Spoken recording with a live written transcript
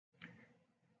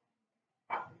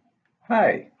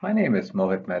Hi, my name is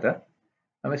Mohit Mehta.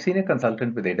 I'm a senior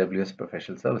consultant with AWS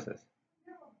Professional Services.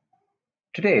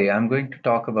 Today, I'm going to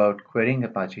talk about querying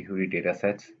Apache Hudi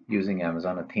datasets using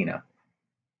Amazon Athena.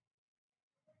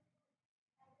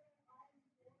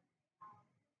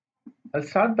 I'll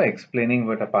start by explaining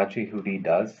what Apache Hudi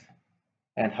does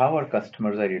and how our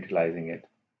customers are utilizing it.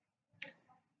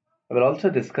 I will also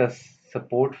discuss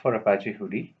support for Apache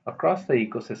Hudi across the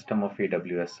ecosystem of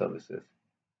AWS services.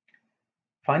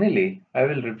 Finally, I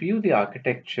will review the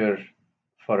architecture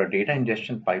for a data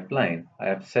ingestion pipeline I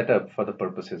have set up for the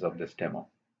purposes of this demo.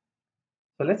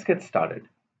 So let's get started.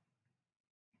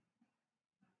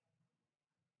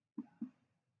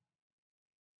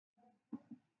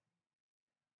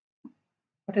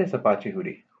 What is Apache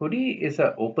Hudi? Hudi is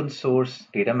an open source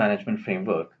data management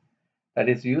framework that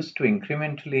is used to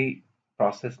incrementally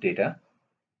process data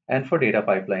and for data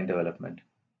pipeline development.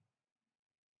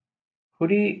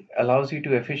 Hudi allows you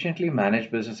to efficiently manage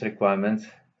business requirements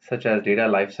such as data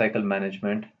lifecycle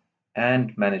management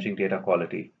and managing data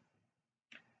quality.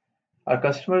 Our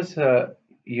customers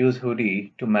use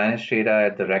Hudi to manage data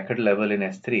at the record level in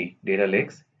S3 data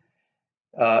lakes,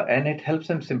 and it helps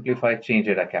them simplify change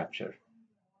data capture.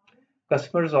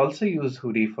 Customers also use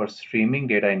Hudi for streaming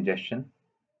data ingestion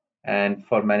and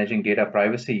for managing data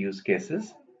privacy use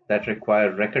cases that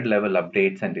require record level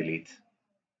updates and deletes.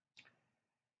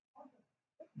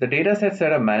 The datasets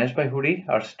that are managed by Hudi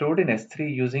are stored in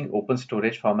S3 using open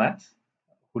storage formats.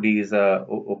 Hudi is a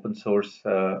open source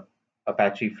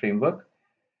Apache framework,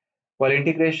 while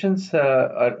integrations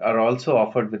are also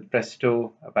offered with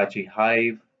Presto, Apache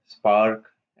Hive, Spark,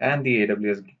 and the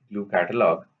AWS Glue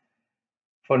catalog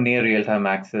for near real-time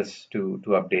access to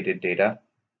updated data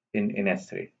in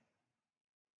S3.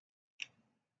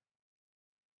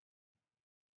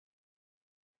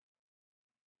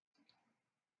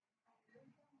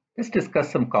 Let's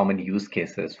discuss some common use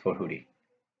cases for Hudi.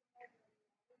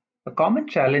 A common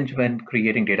challenge when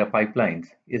creating data pipelines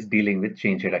is dealing with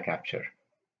change data capture.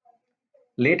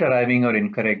 Late arriving or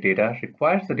incorrect data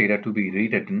requires the data to be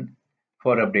rewritten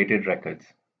for updated records.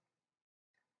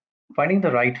 Finding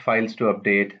the right files to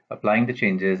update, applying the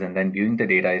changes, and then viewing the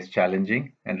data is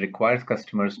challenging and requires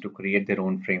customers to create their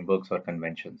own frameworks or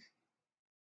conventions.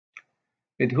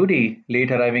 With Hudi, late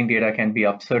arriving data can be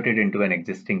upserted into an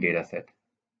existing dataset.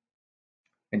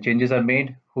 When changes are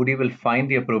made, Hudi will find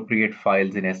the appropriate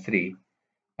files in S3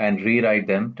 and rewrite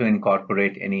them to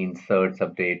incorporate any inserts,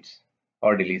 updates,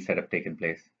 or deletes that have taken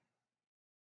place.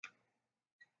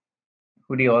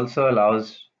 Hudi also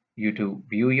allows you to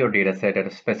view your dataset at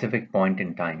a specific point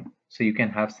in time, so you can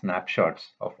have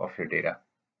snapshots of your data.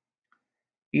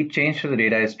 Each change to the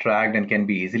data is tracked and can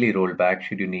be easily rolled back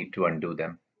should you need to undo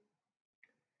them.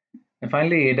 And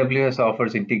finally, AWS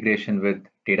offers integration with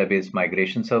database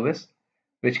migration service,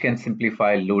 which can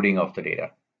simplify loading of the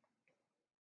data.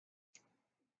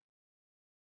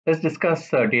 Let's discuss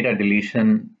data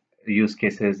deletion use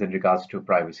cases in regards to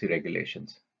privacy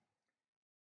regulations.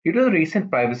 Due to the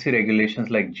recent privacy regulations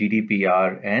like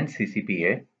GDPR and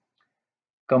CCPA,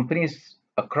 companies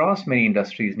across many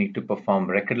industries need to perform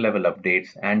record level updates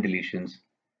and deletions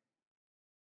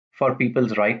for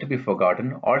people's right to be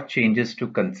forgotten or changes to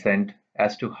consent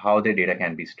as to how their data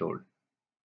can be stored.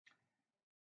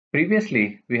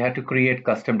 Previously, we had to create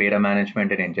custom data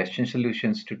management and ingestion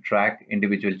solutions to track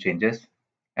individual changes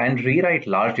and rewrite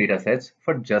large datasets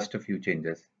for just a few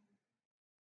changes.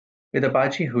 With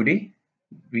Apache Hudi,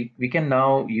 we can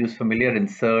now use familiar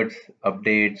inserts,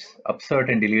 updates,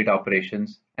 upsert and delete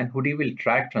operations, and Hudi will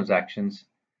track transactions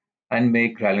and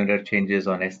make granular changes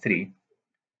on S3,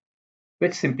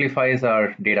 which simplifies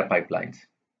our data pipelines.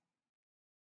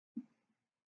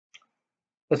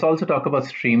 Let's also talk about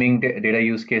streaming data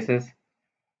use cases.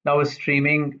 Now, with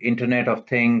streaming, Internet of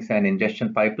Things, and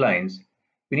ingestion pipelines,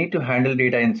 we need to handle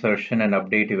data insertion and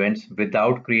update events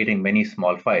without creating many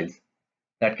small files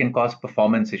that can cause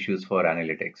performance issues for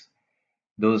analytics.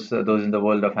 Those in the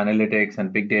world of analytics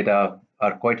and big data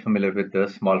are quite familiar with the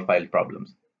small file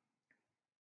problems.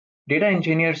 Data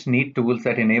engineers need tools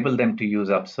that enable them to use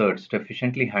upserts to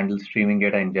efficiently handle streaming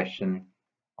data ingestion,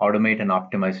 automate and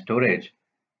optimize storage,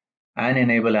 and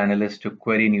enable analysts to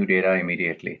query new data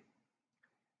immediately.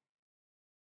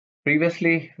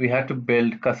 Previously, we had to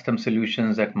build custom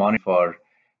solutions that monitor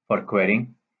for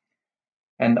querying,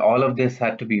 and all of this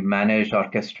had to be managed,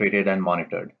 orchestrated, and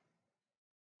monitored.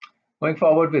 Going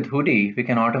forward with Hudi, we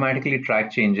can automatically track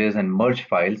changes and merge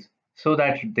files so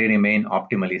that they remain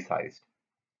optimally sized.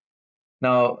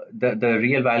 Now, the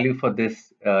real value for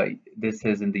this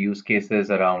is in the use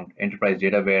cases around enterprise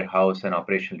data warehouse and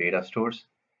operational data stores,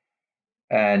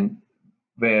 and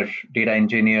where data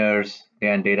engineers,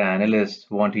 and data analysts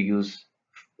want to use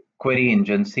query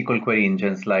engines, SQL query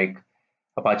engines like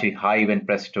Apache Hive and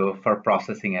Presto for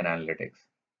processing and analytics.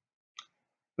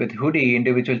 With Hudi,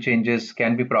 individual changes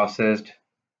can be processed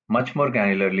much more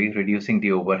granularly, reducing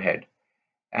the overhead.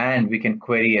 And we can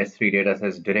query S3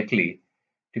 datasets directly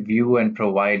to view and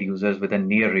provide users with a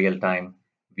near real-time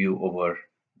view over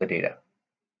the data.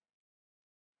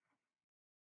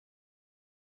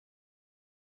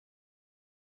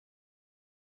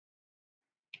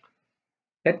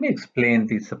 Let me explain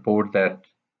the support that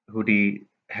Hudi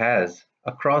has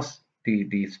across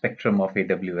the spectrum of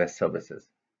AWS services.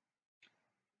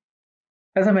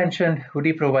 As I mentioned,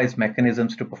 Hudi provides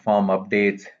mechanisms to perform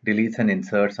updates, deletes, and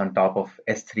inserts on top of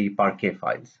S3 Parquet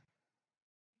files.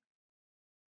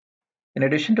 In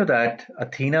addition to that,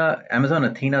 Amazon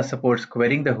Athena supports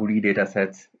querying the Hudi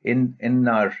datasets in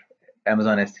our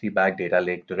Amazon S3 bag data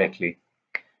lake directly.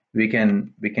 We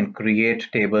can create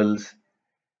tables.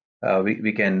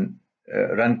 We can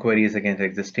run queries against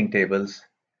existing tables,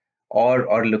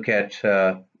 or look at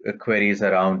queries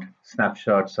around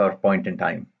snapshots or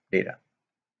point-in-time data.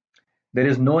 There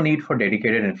is no need for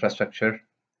dedicated infrastructure.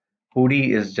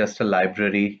 Hudi is just a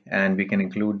library, and we can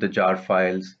include the jar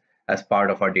files as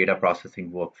part of our data processing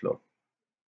workflow.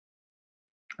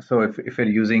 So if you're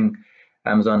using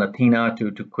Amazon Athena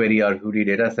to query our Hudi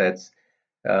datasets,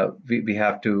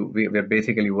 we're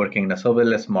basically working in a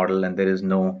serverless model, and there is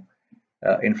no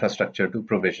infrastructure to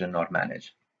provision or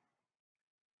manage.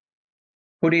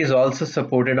 Hudi is also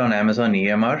supported on Amazon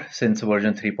EMR since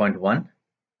version 3.1,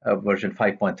 version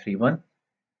 5.31,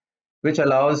 which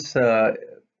allows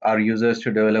our users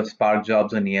to develop Spark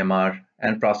jobs on EMR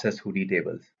and process Hudi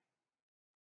tables.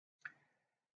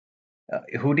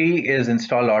 Hudi is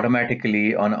installed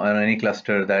automatically on any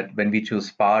cluster that when we choose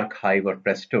Spark, Hive, or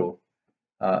Presto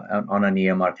on an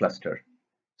EMR cluster.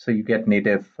 So you get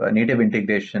native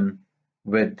integration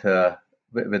with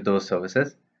those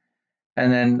services.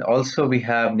 And then also we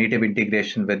have native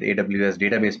integration with AWS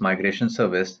Database Migration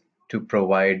Service to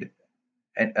provide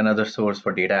another source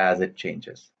for data as it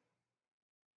changes.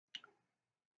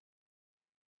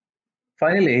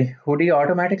 Finally, Hudi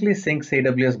automatically syncs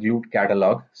AWS Glue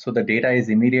catalog, so the data is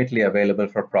immediately available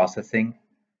for processing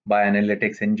by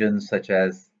analytics engines such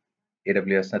as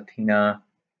AWS Athena,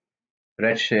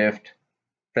 Redshift,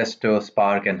 Presto,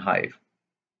 Spark, and Hive.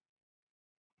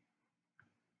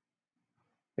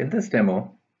 In this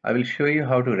demo, I will show you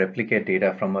how to replicate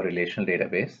data from a relational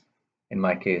database. In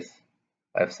my case,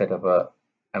 I've set up a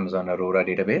Amazon Aurora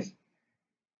database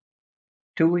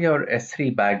to your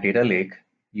S3 bag data lake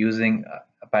using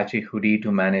Apache Hudi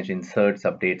to manage inserts,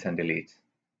 updates, and deletes.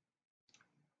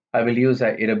 I will use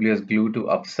AWS Glue to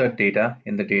upsert data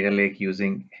in the data lake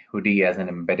using Hudi as an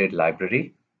embedded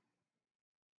library.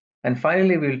 And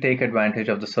finally, we'll take advantage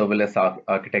of the serverless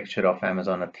architecture of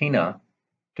Amazon Athena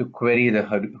to query the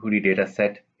Hudi data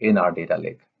set in our data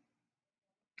lake.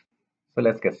 So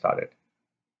let's get started.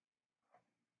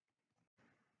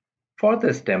 For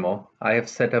this demo, I have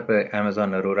set up an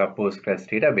Amazon Aurora Postgres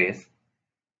database,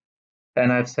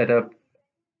 and I've set up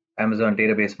Amazon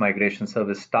Database Migration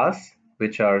Service tasks,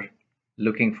 which are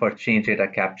looking for change data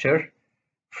capture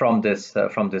from this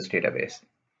database.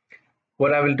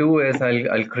 What I will do is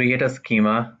I'll create a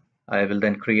schema. I will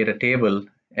then create a table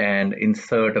and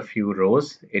insert a few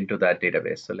rows into that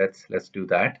database. So let's do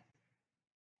that.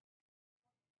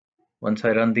 Once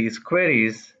I run these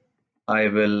queries, I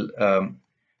will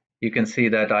you can see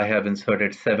that I have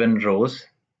inserted 7 rows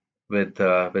with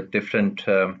different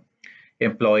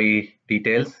employee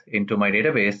details into my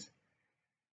database.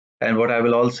 And what I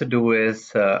will also do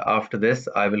is after this,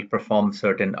 I will perform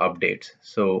certain updates.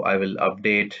 So I will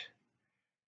update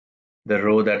the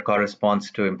row that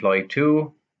corresponds to employee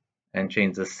 2 and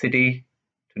change the city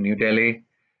to New Delhi.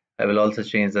 I will also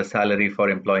change the salary for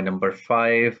employee number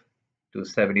 5 to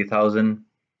 70,000.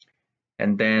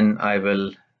 And then I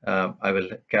will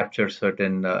capture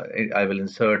certain, I will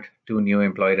insert 2 new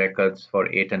employee records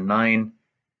for 8 and 9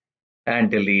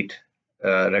 and delete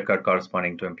record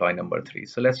corresponding to employee number 3.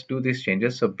 So let's do these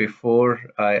changes. So before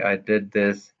I did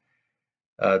this,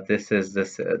 this is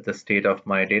the state of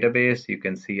my database. You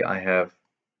can see I have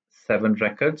 7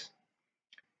 records,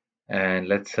 and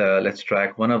let's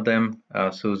track one of them.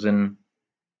 Susan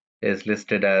is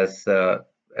listed as the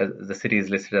city is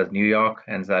listed as New York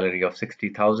and salary of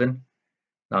 60,000.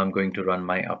 Now I'm going to run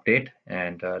my update,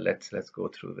 and let's go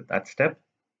through with that step.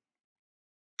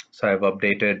 So I've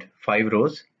updated 5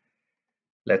 rows.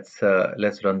 Let's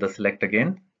run the select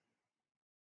again.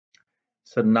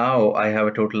 So now I have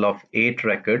a total of 8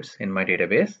 records in my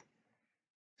database.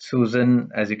 Susan,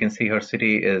 as you can see, her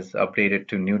city is updated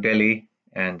to New Delhi,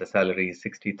 and the salary is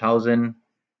 60,000.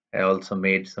 I also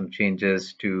made some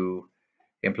changes to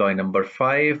employee number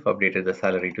 5, updated the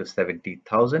salary to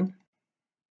 70,000,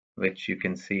 which you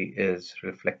can see is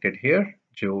reflected here.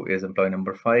 Joe is employee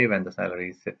number 5 and the salary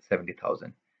is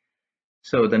 70,000.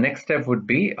 So the next step would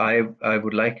be I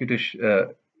would like you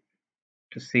to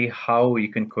see how you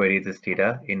can query this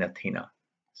data in Athena.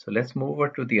 So let's move over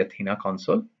to the Athena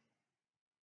console.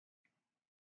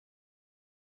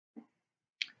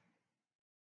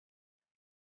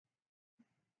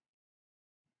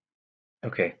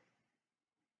 Okay.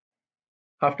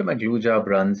 After my glue job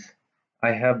runs,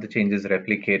 I have the changes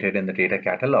replicated in the data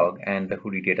catalog and the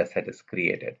Hudi dataset is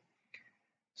created.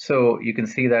 So you can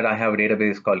see that I have a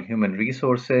database called Human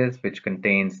Resources, which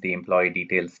contains the employee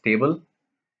details table.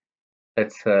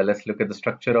 Let's look at the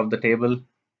structure of the table.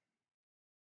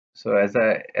 So as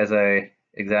I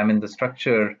examine the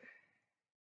structure,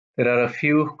 there are a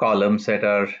few columns that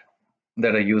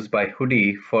are used by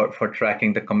Hudi for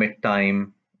tracking the commit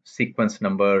time, sequence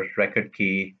number, record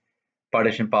key,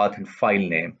 partition path, and file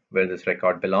name where this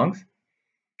record belongs.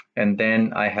 And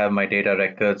then I have my data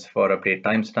records for update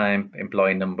timestamp,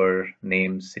 employee number,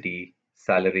 name, city,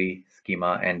 salary,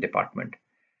 schema, and department.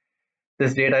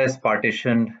 This data is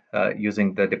partitioned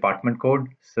using the department code.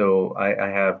 So I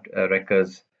have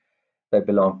records that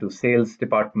belong to sales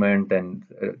department and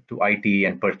to IT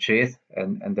and purchase,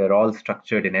 and they're all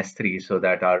structured in S3 so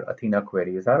that our Athena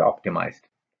queries are optimized.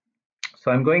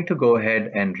 So I'm going to go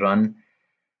ahead and run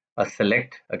a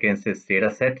select against this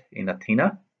data set in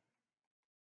Athena.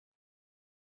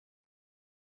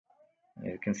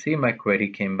 You can see my query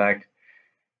came back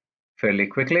fairly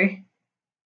quickly.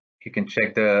 You can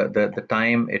check the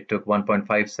time. It took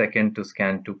 1.5 seconds to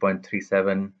scan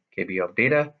 2.37 KB of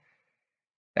data.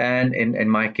 And in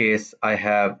my case, I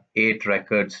have 8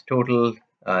 records total,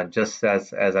 just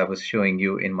as I was showing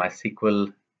you in my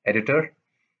SQL editor.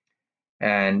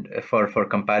 And for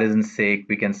comparison's sake,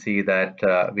 we can see that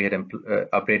we had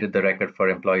updated the record for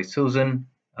employee Susan.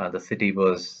 The city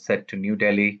was set to New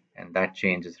Delhi, and that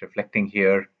change is reflecting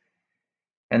here.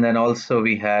 And then also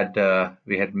we had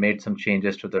made some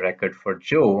changes to the record for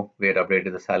Joe. We had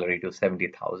updated the salary to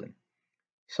 70,000.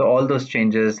 So all those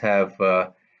changes have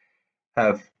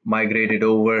migrated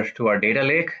over to our data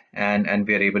lake, and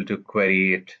we are able to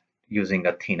query it using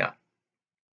Athena.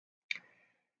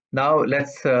 Now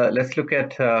let's look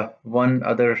at one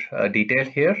other detail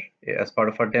here as part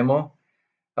of our demo.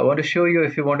 I want to show you,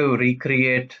 if you want to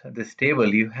recreate this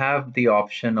table, you have the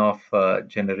option of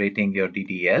generating your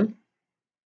DDL.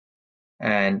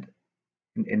 And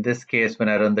in this case, when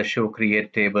I run the show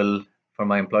create table for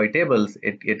my employee tables,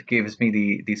 it gives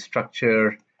me the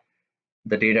structure,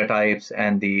 the data types,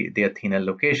 and the Athena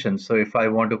location. So if I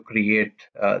want to create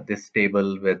this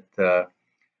table with,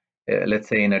 let's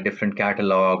say, in a different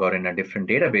catalog or in a different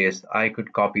database, I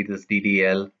could copy this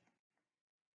DDL,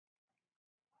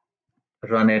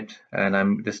 run it,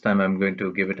 and this time I'm going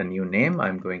to give it a new name.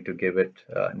 I'm going to give it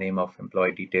name of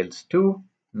employee details 2.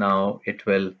 Now it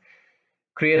will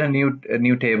create a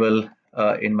new table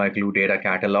in my glue data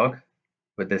catalog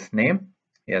with this name.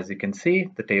 As you can see,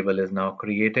 the table is now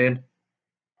created,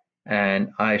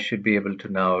 and I should be able to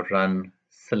now run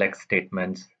select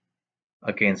statements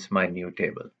against my new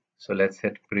table. So let's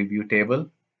hit preview table,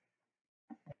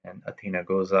 and Athena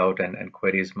goes out and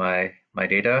queries my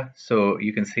data. So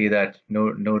you can see that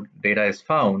no data is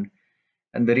found,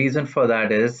 and the reason for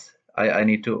that is I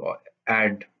need to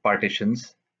add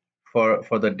partitions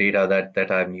for the data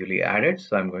that I've newly added.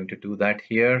 So I'm going to do that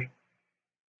here.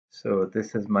 So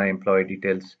this is my employee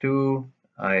details 2.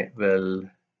 I will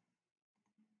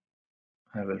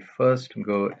first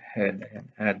go ahead and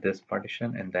add this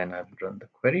partition, and then I will run the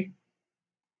query.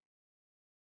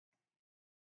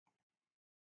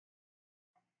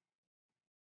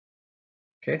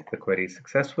 Okay, the query is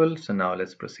successful. So now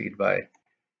let's proceed by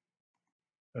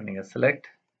running a select.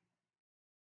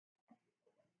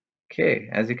 Okay,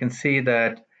 as you can see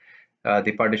that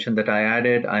the partition that I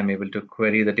added, I'm able to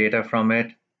query the data from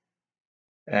it,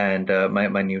 and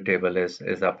my new table is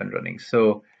up and running.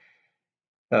 So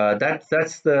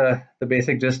that's the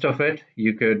basic gist of it.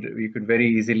 You could very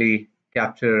easily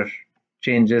capture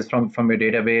changes from your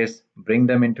database, bring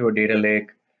them into a data lake,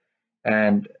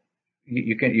 and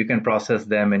you can process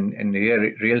them in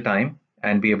real time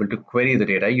and be able to query the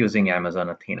data using Amazon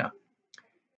Athena.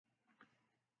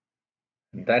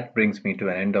 That brings me to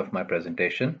an end of my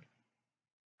presentation.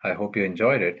 I hope you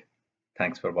enjoyed it.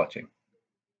 Thanks for watching.